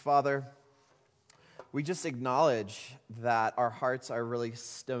Father, we just acknowledge that our hearts are really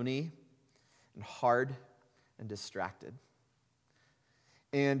stony and hard and distracted.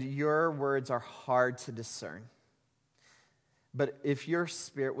 And your words are hard to discern. But if your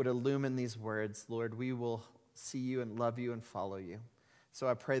Spirit would illumine these words, Lord, we will see you and love you and follow you. So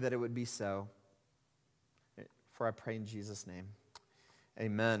I pray that it would be so. For I pray in Jesus' name.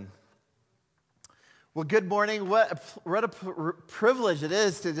 Amen. Well, good morning. What a privilege it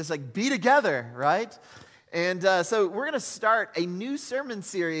is to just be together, right? And so we're going to start a new sermon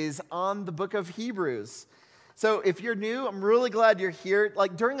series on the book of Hebrews. So if you're new, I'm really glad you're here.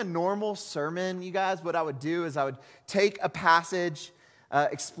 During a normal sermon, you guys, what I would do is I would take a passage,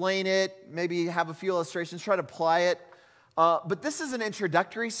 explain it, maybe have a few illustrations, try to apply it. But this is an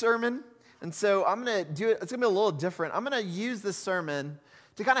introductory sermon, and so I'm going to do it. It's going to be a little different. I'm going to use this sermon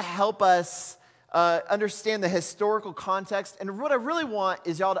to kind of help us understand the historical context. And what I really want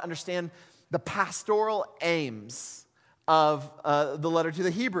is y'all to understand the pastoral aims of the letter to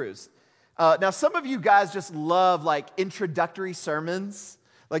the Hebrews. Now, some of you guys just love introductory sermons.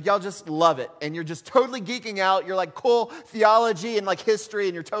 Y'all just love it. And you're just totally geeking out. You're cool theology and history,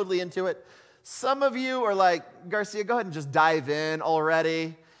 and you're totally into it. Some of you are like, Garcia, go ahead and just dive in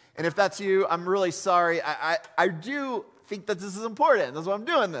already. And if that's you, I'm really sorry. I do think that this is important. That's why I'm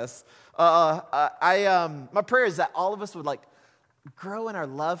doing this. My prayer is that all of us would grow in our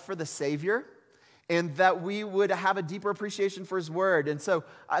love for the Savior, and that we would have a deeper appreciation for His Word. And so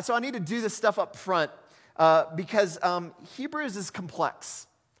I need to do this stuff up front because Hebrews is complex.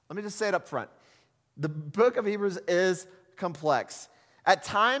 Let me just say it up front. The book of Hebrews is complex. At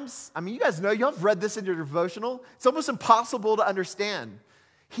times, you guys know, you have read this in your devotional. It's almost impossible to understand.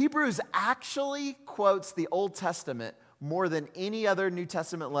 Hebrews actually quotes the Old Testament more than any other New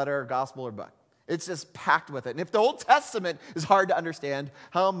Testament letter or gospel or book. It's just packed with it. And if the Old Testament is hard to understand,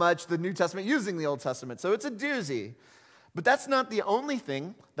 how much the New Testament using the Old Testament. So it's a doozy. But that's not the only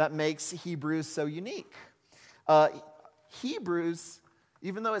thing that makes Hebrews so unique. Hebrews,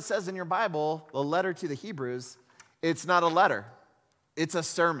 even though it says in your Bible, the letter to the Hebrews, it's not a letter. It's a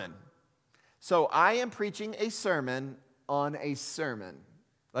sermon. So I am preaching a sermon on a sermon.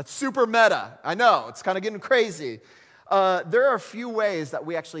 That's super meta. I know, it's kind of getting crazy. There are a few ways that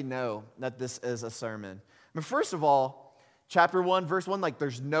we actually know that this is a sermon. First of all, chapter 1, verse 1,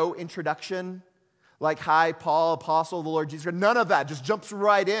 there's no introduction, hi, Paul, apostle of the Lord Jesus. None of that, just jumps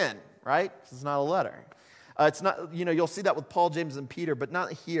right in, right? It's not a letter. It's not, you'll see that with Paul, James, and Peter, but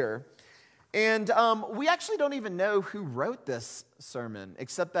not here. And we actually don't even know who wrote this sermon,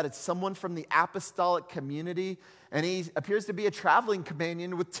 except that it's someone from the apostolic community, and he appears to be a traveling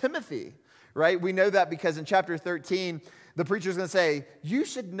companion with Timothy. Right? We know that because in chapter 13, the preacher is going to say, you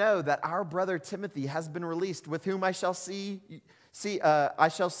should know that our brother Timothy has been released, with whom I shall see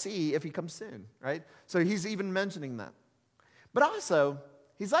if he comes soon. Right? So he's even mentioning that. But also,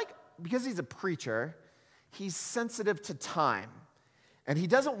 because he's a preacher, he's sensitive to time. And he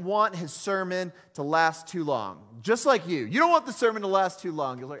doesn't want his sermon to last too long. Just like you. You don't want the sermon to last too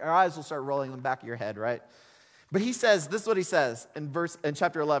long. Our eyes will start rolling in the back of your head, right? But he says, this is what he says in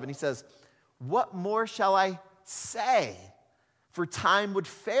chapter 11. He says, what more shall I say? For time would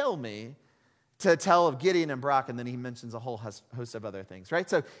fail me to tell of Gideon and Barak. And then he mentions a whole host of other things, right?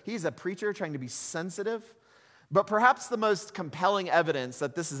 So he's a preacher trying to be sensitive. But perhaps the most compelling evidence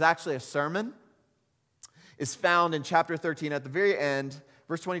that this is actually a sermon is found in chapter 13 at the very end,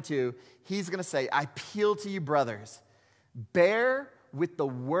 verse 22. He's going to say, I appeal to you, brothers, bear with the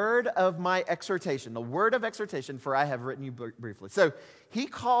word of my exhortation, the word of exhortation, for I have written you briefly. So he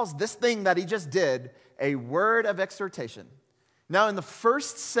calls this thing that he just did a word of exhortation. Now, in the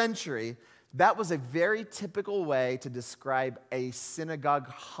first century, that was a very typical way to describe a synagogue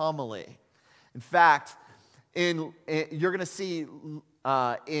homily. In fact, you're going to see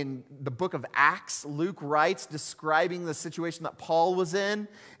in the book of Acts, Luke writes describing the situation that Paul was in,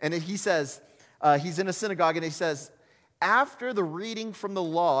 and he says, he's in a synagogue, and he says, after the reading from the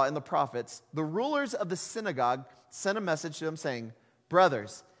law and the prophets, the rulers of the synagogue sent a message to them saying,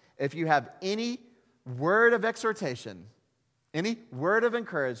 brothers, if you have any word of exhortation, any word of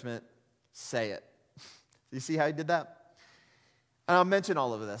encouragement, say it. You see how he did that? And I'll mention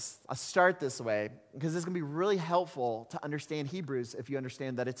all of this. I'll start this way because it's going to be really helpful to understand Hebrews if you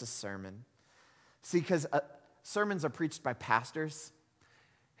understand that it's a sermon. See, because sermons are preached by pastors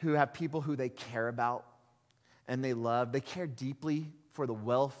who have people who they care about and they love. They care deeply for the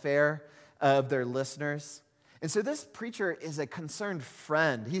welfare of their listeners. And so this preacher is a concerned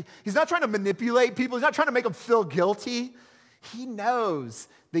friend. He's not trying to manipulate people. He's not trying to make them feel guilty. He knows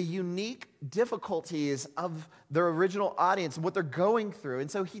the unique difficulties of the original audience and what they're going through. And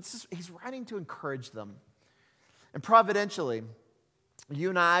so he's writing to encourage them. And providentially, you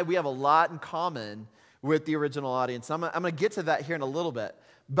and I, we have a lot in common with the original audience. I'm going to get to that here in a little bit.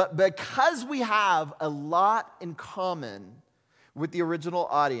 But because we have a lot in common with the original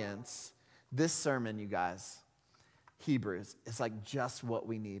audience, this sermon, you guys, Hebrews, is like just what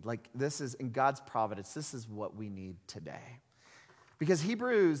we need. Like this is, in God's providence, this is what we need today. Because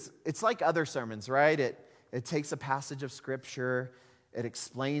Hebrews, it's like other sermons, right? It takes a passage of Scripture, it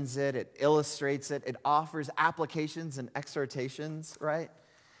explains it, it illustrates it, it offers applications and exhortations, right?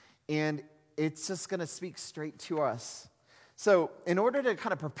 And it's just going to speak straight to us. So in order to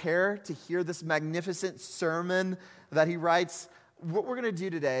kind of prepare to hear this magnificent sermon that he writes, what we're going to do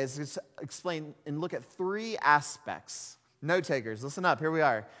today is just explain and look at three aspects. Note takers, listen up, here we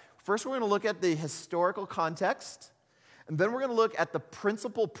are. First, we're going to look at the historical context. And then we're going to look at the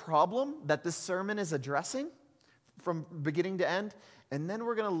principal problem that this sermon is addressing from beginning to end. And then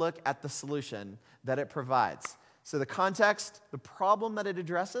we're going to look at the solution that it provides. So the context, the problem that it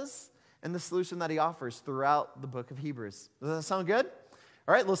addresses, and the solution that he offers throughout the book of Hebrews. Does that sound good?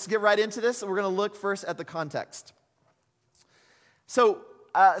 All right, let's get right into this. We're going to look first at the context. So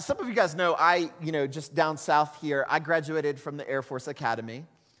some of you guys know, just down south here, I graduated from the Air Force Academy.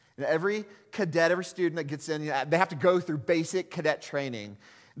 And every cadet, every student that gets in, they have to go through basic cadet training.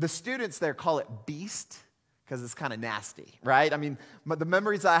 The students there call it BEAST because it's kind of nasty, right? I mean, the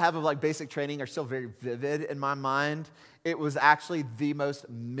memories I have of like basic training are still very vivid in my mind. It was actually the most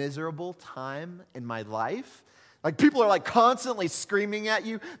miserable time in my life. Like people are like constantly screaming at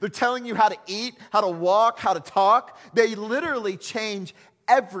you. They're telling you how to eat, how to walk, how to talk. They literally change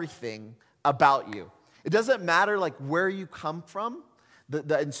everything about you. It doesn't matter like where you come from.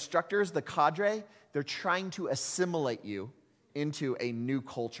 The instructors, the cadre, they're trying to assimilate you into a new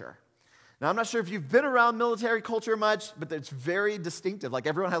culture. Now, I'm not sure if you've been around military culture much, but it's very distinctive. Like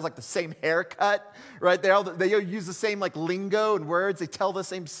everyone has like the same haircut, right? They use the same like lingo and words. They tell the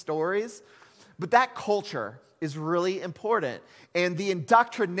same stories. But that culture is really important. And the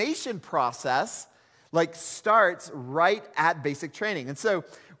indoctrination process like starts right at basic training. And so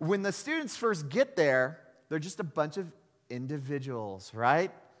when the students first get there, they're just a bunch of individuals,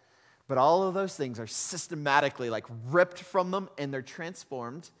 right? But all of those things are systematically like ripped from them and they're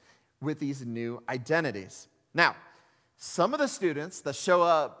transformed with these new identities. Now, some of the students that show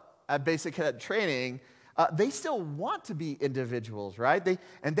up at basic cadet training, they still want to be individuals, right?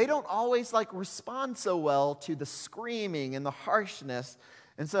 They don't always like respond so well to the screaming and the harshness.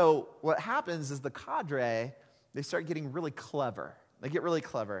 And so what happens is the cadre, they start getting really clever. They get really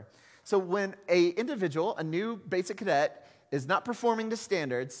clever. So when a individual, a new basic cadet, is not performing to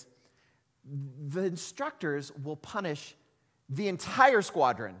standards, the instructors will punish the entire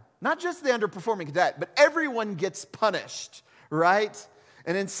squadron. Not just the underperforming cadet, but everyone gets punished, right?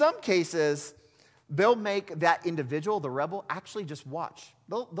 And in some cases, they'll make that individual, the rebel, actually just watch.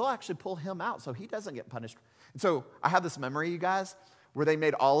 They'll actually pull him out so he doesn't get punished. And so I have this memory, you guys, where they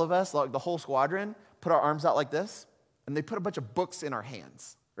made all of us, like the whole squadron, put our arms out like this, and they put a bunch of books in our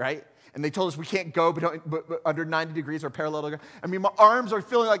hands, right? And they told us we can't go but under 90 degrees or parallel. I mean, my arms are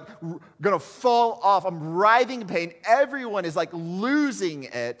feeling like going to fall off. I'm writhing in pain. Everyone is like losing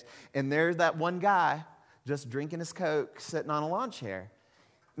it. And there's that one guy just drinking his Coke, sitting on a lawn chair.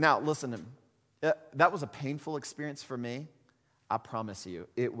 Now, listen to me. That was a painful experience for me. I promise you,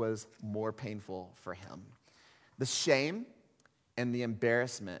 it was more painful for him. The shame and the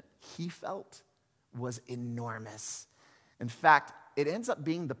embarrassment he felt was enormous. In fact, it ends up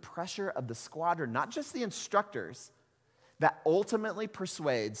being the pressure of the squadron, not just the instructors, that ultimately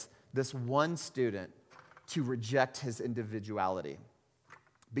persuades this one student to reject his individuality.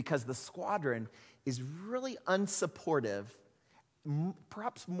 Because the squadron is really unsupportive,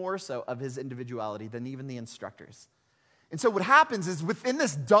 perhaps more so of his individuality than even the instructors. And so what happens is within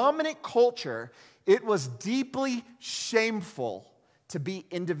this dominant culture, it was deeply shameful to be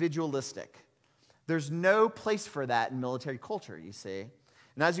individualistic. There's no place for that in military culture, you see.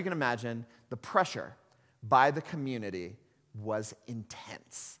 And as you can imagine, the pressure by the community was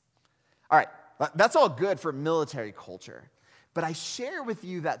intense. All right, that's all good for military culture. But I share with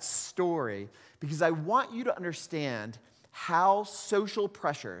you that story because I want you to understand how social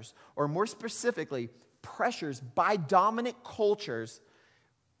pressures, or more specifically, pressures by dominant cultures,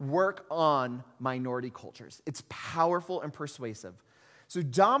 work on minority cultures. It's powerful and persuasive. So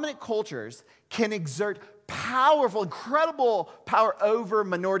dominant cultures can exert powerful, incredible power over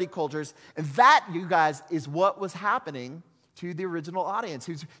minority cultures. And that, you guys, is what was happening to the original audience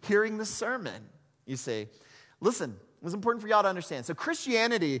who's hearing the sermon, you see. Listen, It's important for y'all to understand. So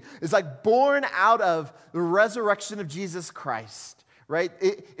Christianity is like born out of the resurrection of Jesus Christ, right?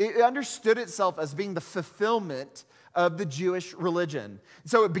 It understood itself as being the fulfillment of the Jewish religion.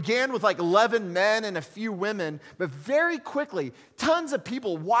 So it began with like 11 men and a few women, but very quickly, tons of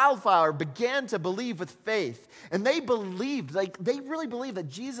people, wildfire, began to believe with faith. And they believed, they really believed that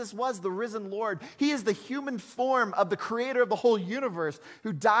Jesus was the risen Lord. He is the human form of the creator of the whole universe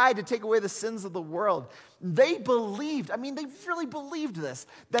who died to take away the sins of the world. They believed, they really believed this,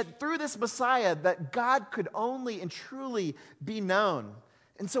 that through this Messiah, that God could only and truly be known.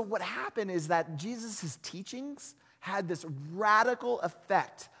 And so what happened is that Jesus' teachings had this radical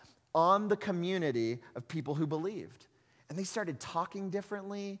effect on the community of people who believed. And they started talking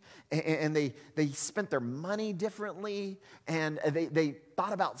differently, and they spent their money differently, and they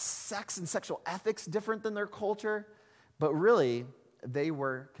thought about sex and sexual ethics different than their culture. But really, they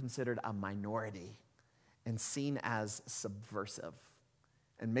were considered a minority and seen as subversive.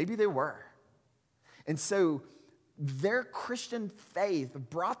 And maybe they were. And so their Christian faith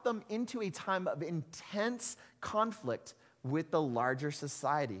brought them into a time of intense conflict with the larger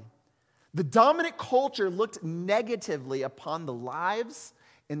society. The dominant culture looked negatively upon the lives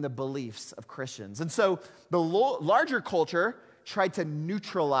and the beliefs of Christians. And so the larger culture tried to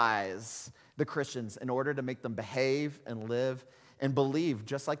neutralize the Christians in order to make them behave and live and believe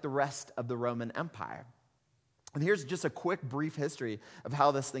just like the rest of the Roman Empire. And here's just a quick, brief history of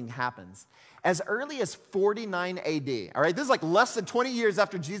how this thing happens. As early as 49 AD, all right, this is like less than 20 years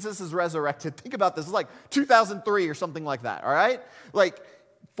after Jesus is resurrected. Think about this. It's like 2003 or something like that, all right? Like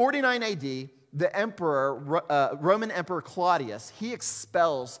 49 AD, the emperor, Roman Emperor Claudius, he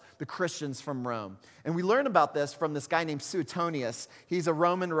expels the Christians from Rome. And we learn about this from this guy named Suetonius. He's a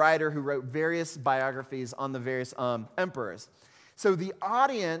Roman writer who wrote various biographies on the various emperors. So the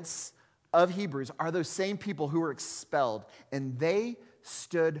audience of Hebrews are those same people who were expelled, and they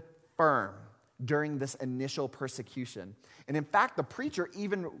stood firm during this initial persecution. And in fact, the preacher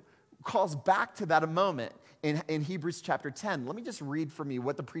even calls back to that a moment in Hebrews chapter 10. Let me just read for me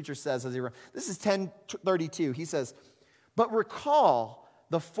what the preacher says as he read. This is 10:32. He says, "But recall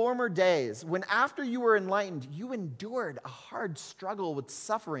the former days when after you were enlightened, you endured a hard struggle with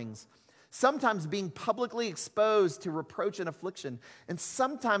sufferings, sometimes being publicly exposed to reproach and affliction, and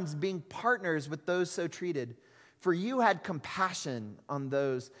sometimes being partners with those so treated. For you had compassion on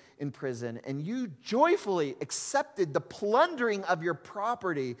those in prison, and you joyfully accepted the plundering of your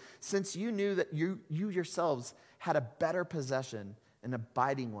property, since you knew that you yourselves had a better possession, an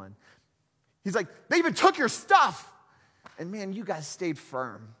abiding one." He's like, they even took your stuff. And man, you guys stayed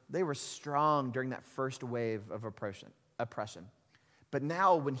firm. They were strong during that first wave of oppression. But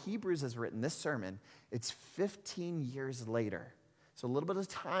now, when Hebrews has written this sermon, it's 15 years later. So a little bit of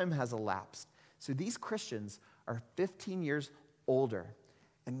time has elapsed. So these Christians are 15 years older.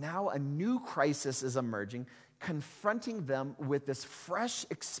 And now a new crisis is emerging, confronting them with this fresh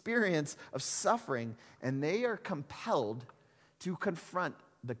experience of suffering. And they are compelled to confront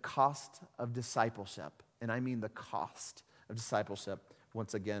the cost of discipleship. And I mean the cost of discipleship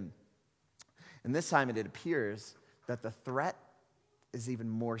once again. And this time it appears that the threat is even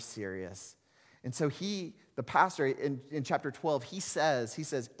more serious. And so the pastor in chapter 12, he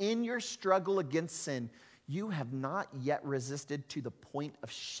says, "In your struggle against sin, you have not yet resisted to the point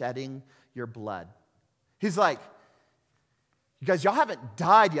of shedding your blood." He's like, you guys, y'all haven't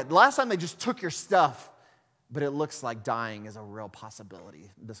died yet. The last time they just took your stuff, but it looks like dying is a real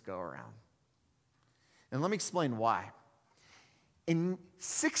possibility this go around. And let me explain why. In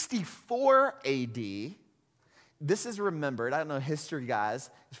 64 AD, this is remembered, I don't know history guys,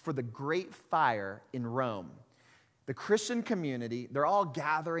 for the Great Fire in Rome. The Christian community, they're all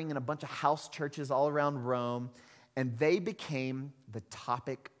gathering in a bunch of house churches all around Rome, and they became the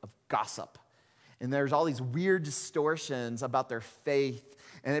topic of gossip. And there's all these weird distortions about their faith,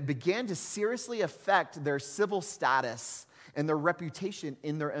 and it began to seriously affect their civil status and their reputation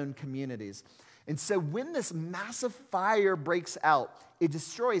in their own communities. And so when this massive fire breaks out, it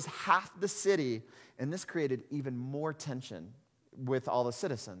destroys half the city, and this created even more tension with all the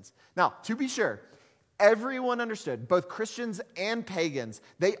citizens. Now, to be sure, everyone understood, both Christians and pagans,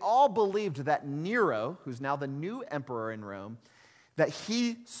 they all believed that Nero, who's now the new emperor in Rome, that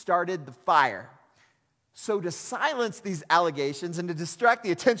he started the fire. So to silence these allegations and to distract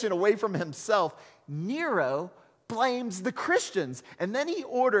the attention away from himself, Nero blames the Christians. And then he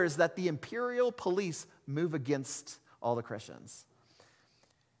orders that the imperial police move against all the Christians.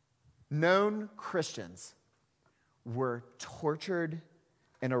 Known Christians were tortured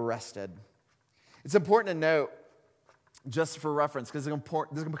and arrested. It's important to note just for reference, because this is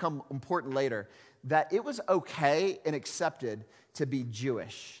going to become important later, that it was okay and accepted to be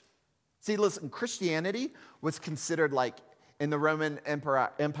Jewish. See, listen, Christianity was considered like in the Roman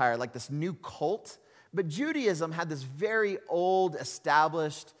Empire, like this new cult, but Judaism had this very old,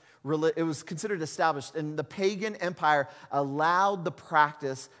 established, it was considered established, and the pagan empire allowed the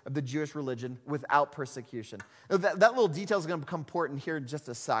practice of the Jewish religion without persecution. Now, that little detail is going to become important here in just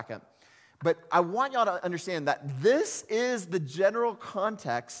a second. But I want y'all to understand that this is the general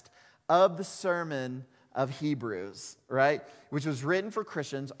context of the sermon of Hebrews, right? Which was written for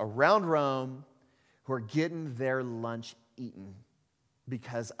Christians around Rome who are getting their lunch eaten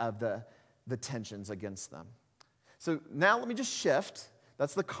because of the tensions against them. So now let me just shift.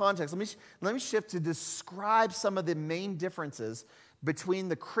 That's the context. Let me shift to describe some of the main differences between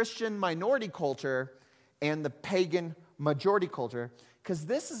the Christian minority culture and the pagan majority culture, because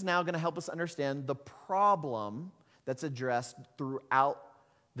this is now going to help us understand the problem that's addressed throughout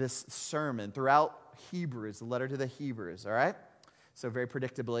this sermon, throughout Hebrews, the letter to the Hebrews, all right? So very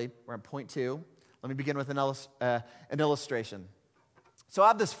predictably, we're on point 2. Let me begin with an illustration. So I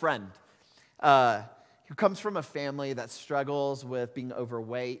have this friend who comes from a family that struggles with being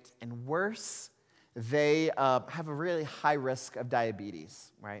overweight, and worse, they have a really high risk of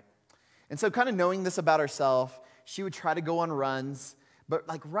diabetes, right? And so kind of knowing this about herself, she would try to go on runs, but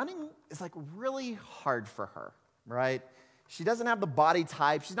like running is like really hard for her, right? She doesn't have the body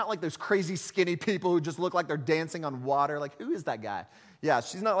type. She's not like those crazy skinny people who just look like they're dancing on water. Like, who is that guy? Yeah,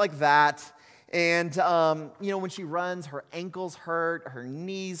 she's not like that. And, when she runs, her ankles hurt, her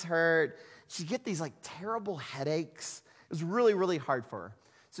knees hurt. She get these like terrible headaches. It was really, really hard for her.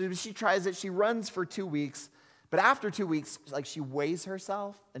 So she tries it. She runs for 2 weeks. But after 2 weeks, like she weighs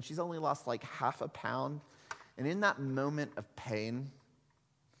herself, and she's only lost like half a pound. And in that moment of pain,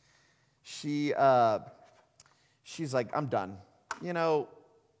 she's like, I'm done.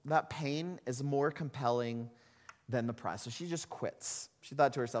 That pain is more compelling than the prize. So she just quits. She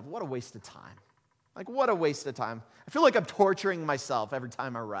thought to herself, what a waste of time. Like, what a waste of time. I feel like I'm torturing myself every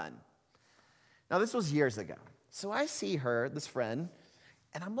time I run. Now, this was years ago. So I see her, this friend,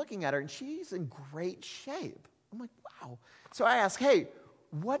 and I'm looking at her, and she's in great shape. I'm like, wow. So I ask, hey,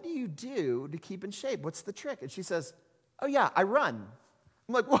 what do you do to keep in shape? What's the trick? And she says, oh, yeah, I run.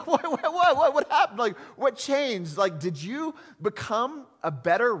 I'm like, what happened? Like, what changed? Like, did you become a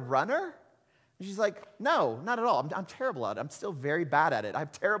better runner? And she's like, no, not at all. I'm terrible at it. I'm still very bad at it. I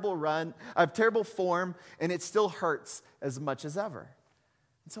have terrible form, and it still hurts as much as ever.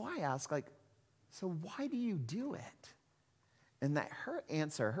 And so I ask, like, so why do you do it? And that her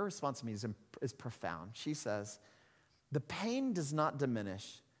response to me is profound. She says, the pain does not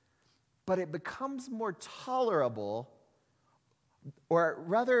diminish, but it becomes more tolerable, or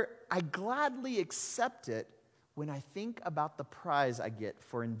rather, I gladly accept it when I think about the prize I get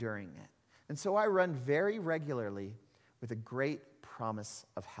for enduring it. And so I run very regularly with a great promise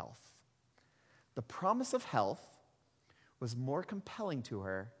of health. The promise of health was more compelling to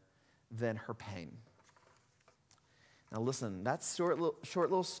her than her pain. Now listen, that short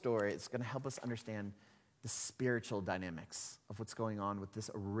little story is going to help us understand the spiritual dynamics of what's going on with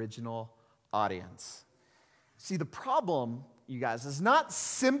this original audience. See, the problem, you guys, is not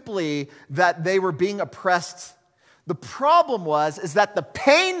simply that they were being oppressed. The problem is that the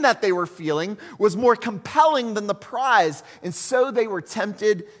pain that they were feeling was more compelling than the prize, and so they were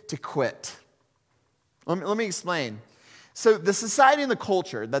tempted to quit. Let me explain. So the society and the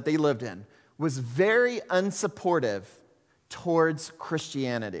culture that they lived in was very unsupportive towards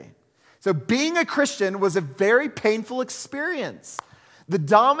Christianity. So being a Christian was a very painful experience. The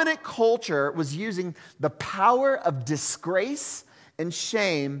dominant culture was using the power of disgrace and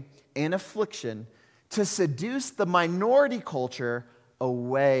shame and affliction to seduce the minority culture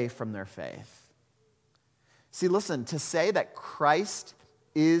away from their faith. See, listen, to say that Christ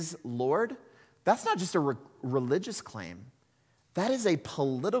is Lord, that's not just a religious claim. That is a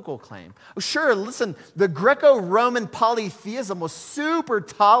political claim. Sure, listen, the Greco-Roman polytheism was super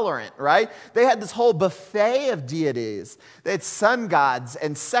tolerant, right? They had this whole buffet of deities. They had sun gods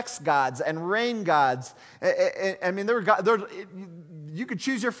and sex gods and rain gods. I mean, you could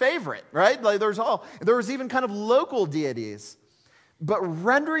choose your favorite, right? Like there was even kind of local deities. But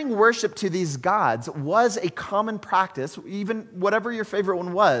rendering worship to these gods was a common practice, even whatever your favorite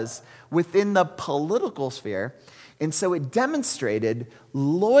one was, within the political sphere. And so it demonstrated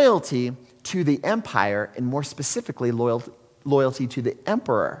loyalty to the empire, and more specifically, loyalty to the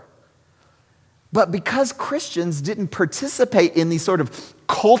emperor. But because Christians didn't participate in these sort of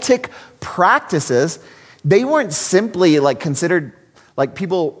cultic practices, they weren't simply like considered like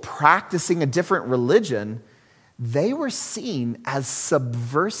people practicing a different religion. they were seen as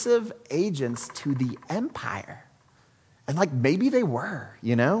subversive agents to the empire. And like maybe they were,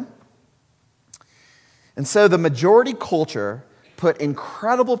 you know? And so the majority culture put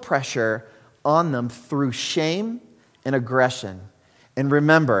incredible pressure on them through shame and aggression. And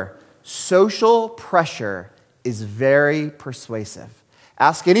remember, social pressure is very persuasive.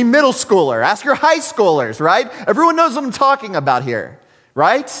 Ask any middle schooler, ask your high schoolers, right? Everyone knows what I'm talking about here,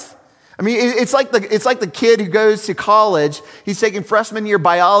 right? I mean, it's like the kid who goes to college, he's taking freshman year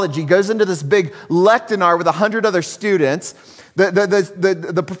biology, goes into this big lectionary with 100 other students.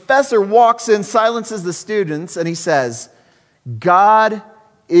 The professor walks in, silences the students, and he says, God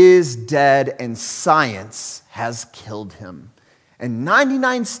is dead and science has killed him. And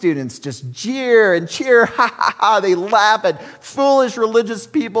 99 students just jeer and cheer, ha ha ha. They laugh at foolish religious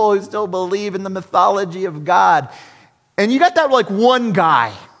people who still believe in the mythology of God. And you got that like one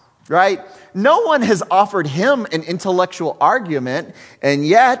guy, right? No one has offered him an intellectual argument, and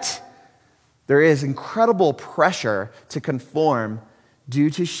yet there is incredible pressure to conform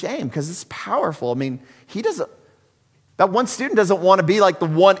due to shame because it's powerful. I mean, that one student doesn't want to be like the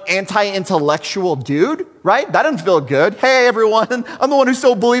one anti-intellectual dude, right? That doesn't feel good. Hey, everyone, I'm the one who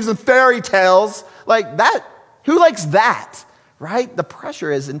still believes in fairy tales. Like that, who likes that, right? The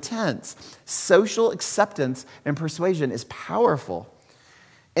pressure is intense. Social acceptance and persuasion is powerful.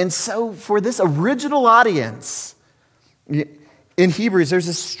 And so for this original audience, in Hebrews, there's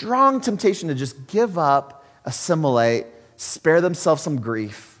a strong temptation to just give up, assimilate, spare themselves some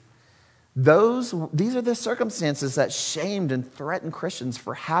grief. These are the circumstances that shamed and threatened Christians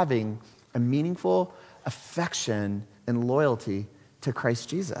for having a meaningful affection and loyalty to Christ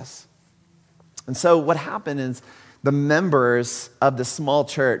Jesus. And so what happened is the members of the small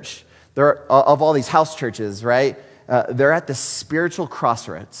church, of all these house churches, right? They're at the spiritual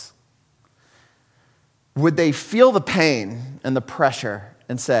crossroads. Would they feel the pain and the pressure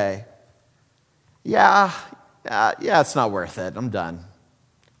and say, yeah, it's not worth it, I'm done?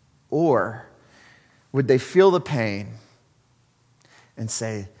 Or would they feel the pain and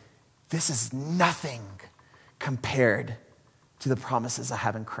say, this is nothing compared to the promises I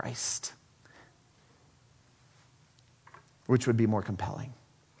have in Christ? Which would be more compelling?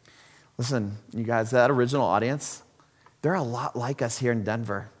 Listen, you guys, that original audience, they're a lot like us here in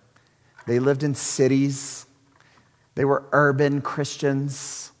Denver. They lived in cities. They were urban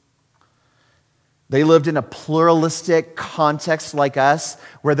Christians. They lived in a pluralistic context like us,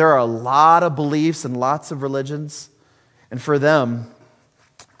 where there are a lot of beliefs and lots of religions. And for them,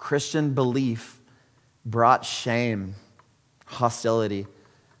 Christian belief brought shame, hostility.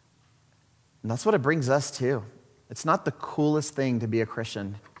 And that's what it brings us to. It's not the coolest thing to be a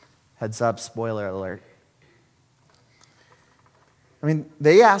Christian. Heads up, spoiler alert. I mean,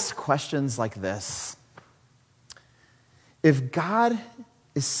 they asked questions like this. If God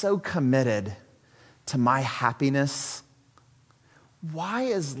is so committed to my happiness, why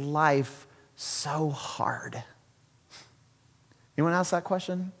is life so hard? Anyone ask that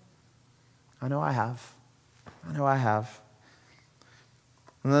question? I know I have.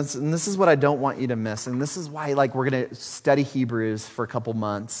 And this is what I don't want you to miss. And this is why we're going to study Hebrews for a couple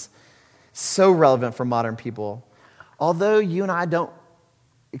months. So relevant for modern people. Although you and I don't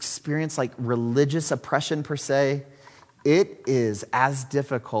experience religious oppression per se, it was as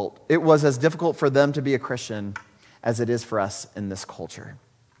difficult for them to be a Christian as it is for us in this culture.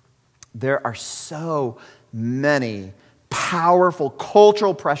 There are so many powerful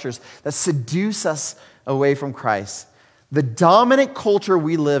cultural pressures that seduce us away from Christ. The dominant culture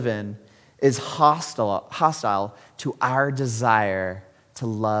we live in is hostile to our desire to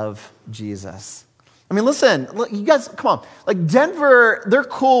love Jesus. I mean, listen, you guys, come on. Denver, they're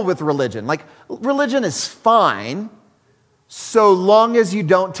cool with religion. Religion is fine so long as you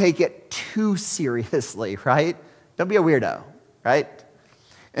don't take it too seriously, right? Don't be a weirdo, right?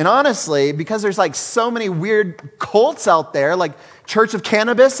 And honestly, because there's so many weird cults out there, like Church of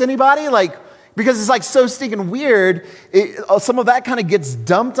Cannabis, anybody? Because it's so stinking weird, some of that kind of gets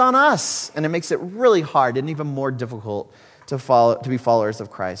dumped on us, and it makes it really hard and even more difficult to be followers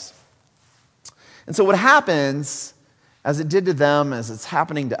of Christ. And so what happens, as it did to them, as it's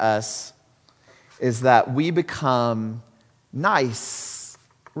happening to us, is that we become nice,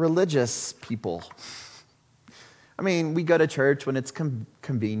 religious people. I mean, we go to church when it's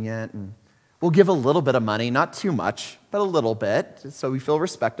convenient, and we'll give a little bit of money, not too much, but a little bit, so we feel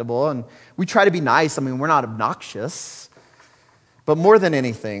respectable, and we try to be nice. I mean, we're not obnoxious, but more than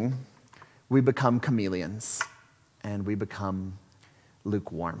anything, we become chameleons, and we become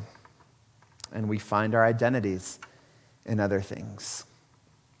lukewarm, and we find our identities in other things.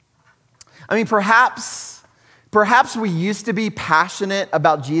 I mean, perhaps Perhaps we used to be passionate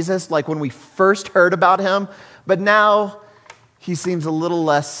about Jesus, like when we first heard about him, but now he seems a little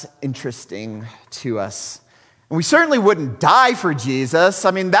less interesting to us. And we certainly wouldn't die for Jesus.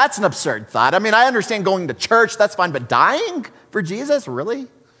 I mean, that's an absurd thought. I mean, I understand going to church, that's fine, but dying for Jesus, really?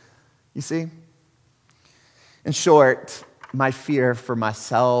 You see? In short, my fear for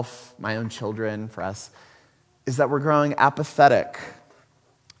myself, my own children, for us, is that we're growing apathetic.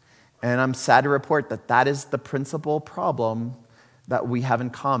 And I'm sad to report that that is the principal problem that we have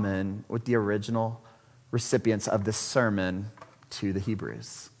in common with the original recipients of this sermon to the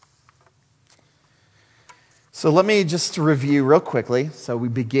Hebrews. So let me just review real quickly. So we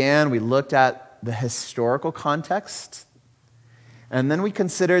looked at the historical context, and then we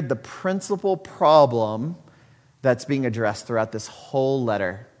considered the principal problem that's being addressed throughout this whole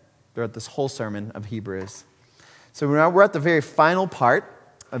letter, throughout this whole sermon of Hebrews. So now we're at the very final part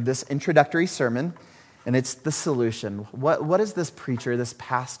of this introductory sermon, and it's the solution. What does this preacher, this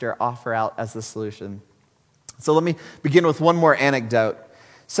pastor, offer out as the solution? So let me begin with one more anecdote.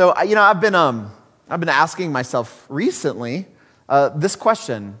 So, I've been asking myself recently this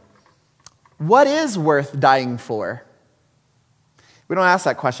question: what is worth dying for? We don't ask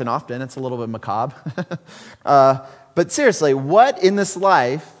that question often. It's a little bit macabre. But seriously, what in this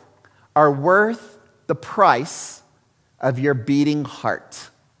life are worth the price of your beating heart?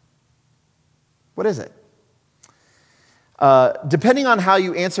 What is it? Depending on how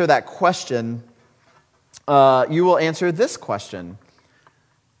you answer that question, you will answer this question.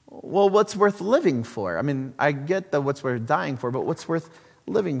 Well, what's worth living for? I mean, I get the what's worth dying for, but what's worth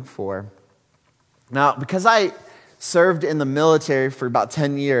living for? Now, because I served in the military for about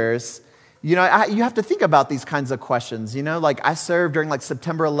 10 years, you have to think about these kinds of questions. Like I served during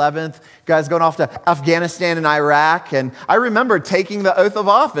September 11th, guys going off to Afghanistan and Iraq. And I remember taking the oath of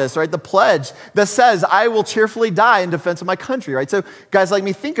office, right? The pledge that says, I will cheerfully die in defense of my country, right? So guys like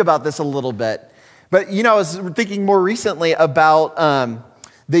me think about this a little bit. But, I was thinking more recently about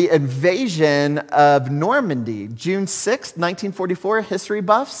the invasion of Normandy, June 6th, 1944, history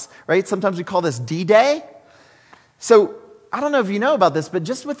buffs, right? Sometimes we call this D-Day. So I don't know if you know about this, but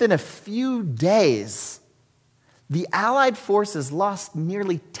just within a few days, the Allied forces lost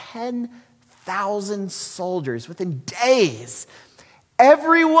nearly 10,000 soldiers within days.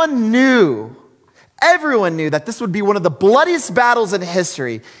 Everyone knew that this would be one of the bloodiest battles in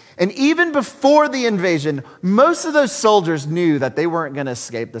history. And even before the invasion, most of those soldiers knew that they weren't going to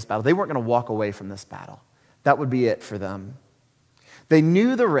escape this battle. They weren't going to walk away from this battle. That would be it for them. They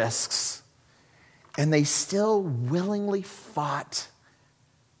knew the risks. And they still willingly fought.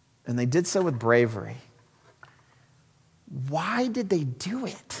 And they did so with bravery. Why did they do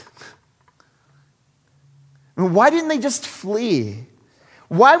it? I mean, why didn't they just flee?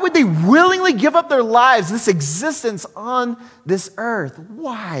 Why would they willingly give up their lives, this existence on this earth?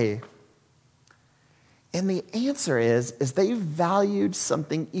 Why? And the answer is they valued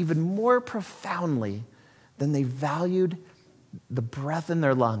something even more profoundly than they valued the breath in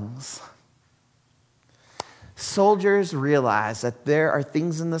their lungs. Soldiers realize that there are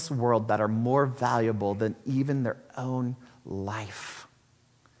things in this world that are more valuable than even their own life.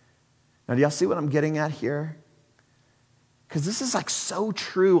 Now, do y'all see what I'm getting at here? Because this is so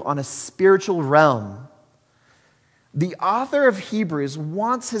true on a spiritual realm. The author of Hebrews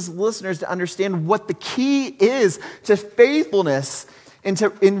wants his listeners to understand what the key is to faithfulness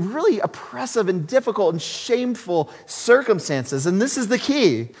in really oppressive and difficult and shameful circumstances. And this is the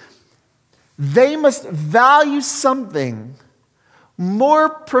key. They must value something more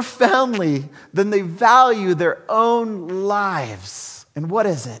profoundly than they value their own lives. And what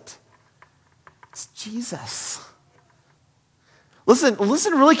is it? It's Jesus.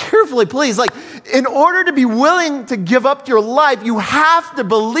 Listen really carefully, please. In order to be willing to give up your life, you have to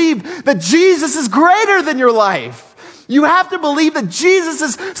believe that Jesus is greater than your life. You have to believe that Jesus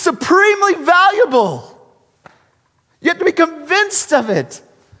is supremely valuable. You have to be convinced of it.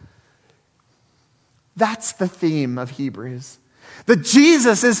 That's the theme of Hebrews. That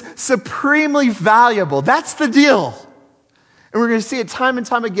Jesus is supremely valuable. That's the deal. And we're going to see it time and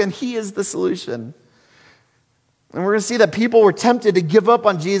time again. He is the solution. And we're going to see that people were tempted to give up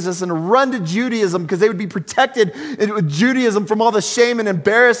on Jesus and run to Judaism because they would be protected with Judaism from all the shame and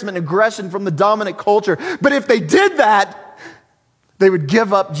embarrassment and aggression from the dominant culture. But if they did that, they would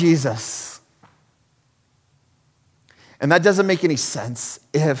give up Jesus. And that doesn't make any sense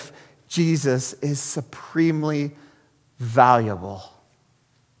if Jesus is supremely valuable.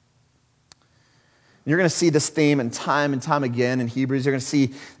 You're going to see this theme and time again in Hebrews. You're going to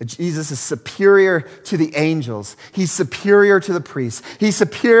see that Jesus is superior to the angels. He's superior to the priests. He's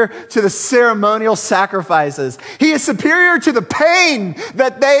superior to the ceremonial sacrifices. He is superior to the pain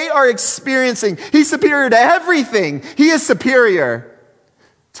that they are experiencing. He's superior to everything. He is superior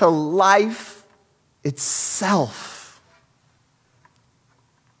to life itself.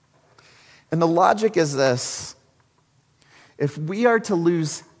 And the logic is this: if we are to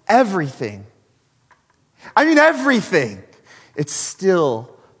lose everything, everything, it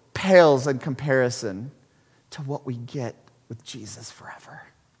still pales in comparison to what we get with Jesus forever.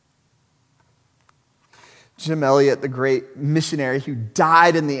 Jim Elliot, the great missionary who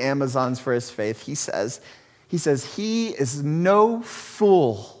died in the Amazons for his faith, he says, he is no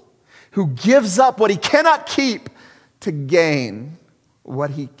fool who gives up what he cannot keep to gain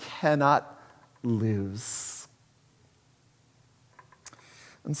what he cannot lose.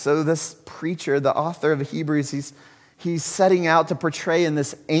 And so this preacher, the author of Hebrews, he's setting out to portray in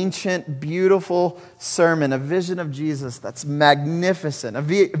this ancient, beautiful sermon a vision of Jesus that's magnificent, a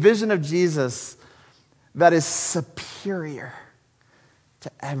vision of Jesus that is superior to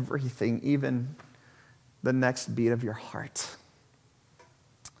everything, even the next beat of your heart.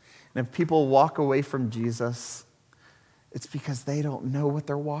 And if people walk away from Jesus, it's because they don't know what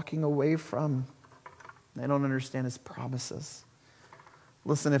they're walking away from. They don't understand his promises.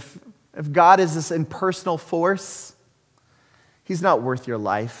 Listen, if God is this impersonal force, he's not worth your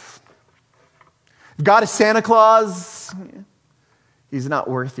life. If God is Santa Claus, he's not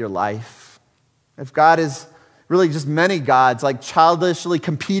worth your life. If God is really just many gods, like childishly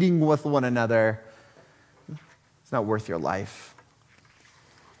competing with one another, it's not worth your life.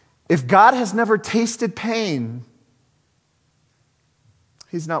 If God has never tasted pain,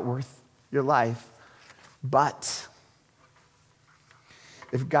 he's not worth your life. But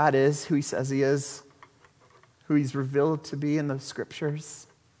if God is who he says he is, who he's revealed to be in the scriptures,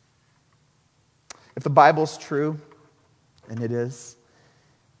 if the Bible's true, and it is,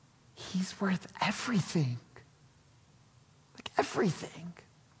 he's worth everything. Like everything.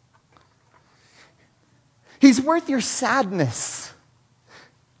 He's worth your sadness.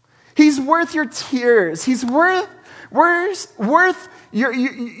 He's worth your tears. He's worth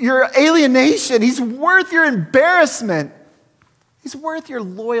your alienation. He's worth your embarrassment. He's worth your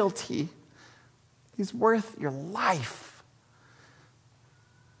loyalty. He's worth your life.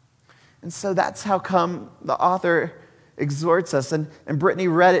 And so that's how come the author exhorts us. And Brittany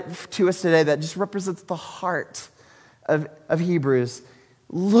read it to us today that just represents the heart of Hebrews.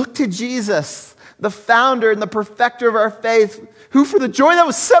 Look to Jesus, the founder and the perfecter of our faith, who for the joy that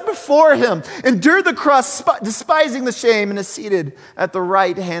was set before him endured the cross, despising the shame, and is seated at the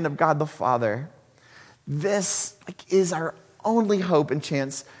right hand of God the Father. This is our only hope and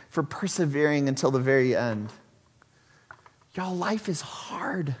chance for persevering until the very end. Y'all, life is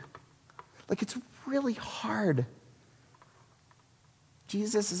hard. It's really hard.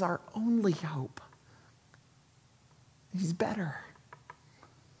 Jesus is our only hope. He's better.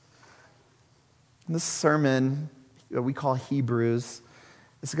 This sermon that we call Hebrews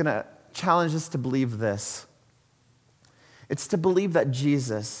is going to challenge us to believe this. It's to believe that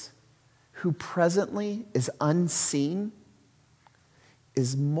Jesus, who presently is unseen,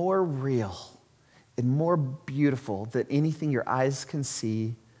 is more real and more beautiful than anything your eyes can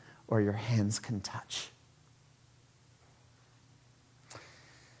see or your hands can touch.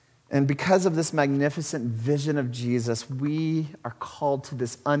 And because of this magnificent vision of Jesus, we are called to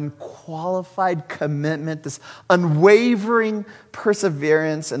this unqualified commitment, this unwavering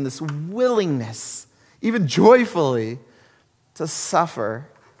perseverance, and this willingness, even joyfully, to suffer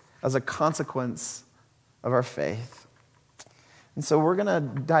as a consequence of our faith. And so we're going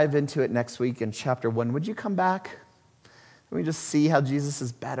to dive into it next week in chapter 1. Would you come back? Can we just see how Jesus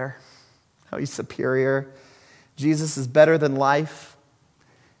is better, how he's superior? Jesus is better than life.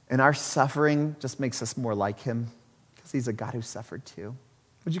 And our suffering just makes us more like him because he's a God who suffered too.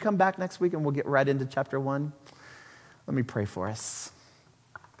 Would you come back next week and we'll get right into chapter 1? Let me pray for us.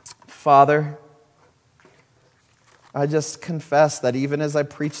 Father, I just confess that even as I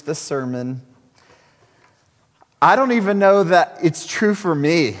preach this sermon, I don't even know that it's true for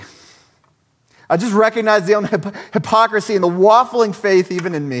me. I just recognize the own hypocrisy and the waffling faith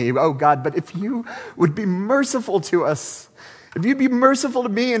even in me. Oh God, but if you would be merciful to us, if you'd be merciful to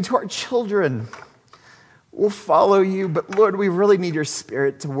me and to our children, we'll follow you. But Lord, we really need your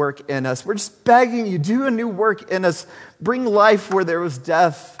Spirit to work in us. We're just begging you, do a new work in us. Bring life where there was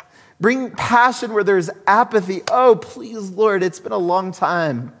death. Bring passion where there's apathy. Oh, please, Lord, it's been a long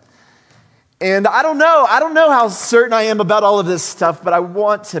time. And I don't know how certain I am about all of this stuff, but I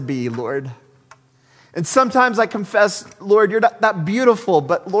want to be, Lord. And sometimes I confess, Lord, you're not that beautiful,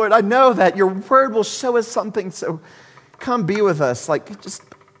 but Lord, I know that your word will show us something, so come be with us. Like, just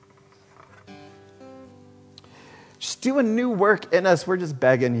do a new work in us. We're just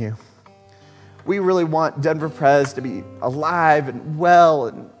begging you. We really want Denver Pres to be alive and well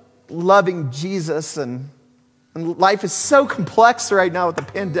and loving Jesus. And life is so complex right now with the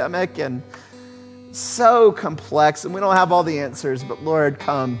pandemic, and so complex, and we don't have all the answers, but Lord,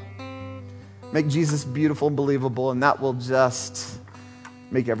 come. Make Jesus beautiful and believable, and that will just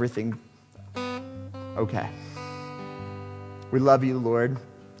make everything okay. We love you, Lord.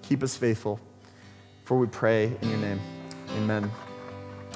 Keep us faithful. For we pray in your name. Amen.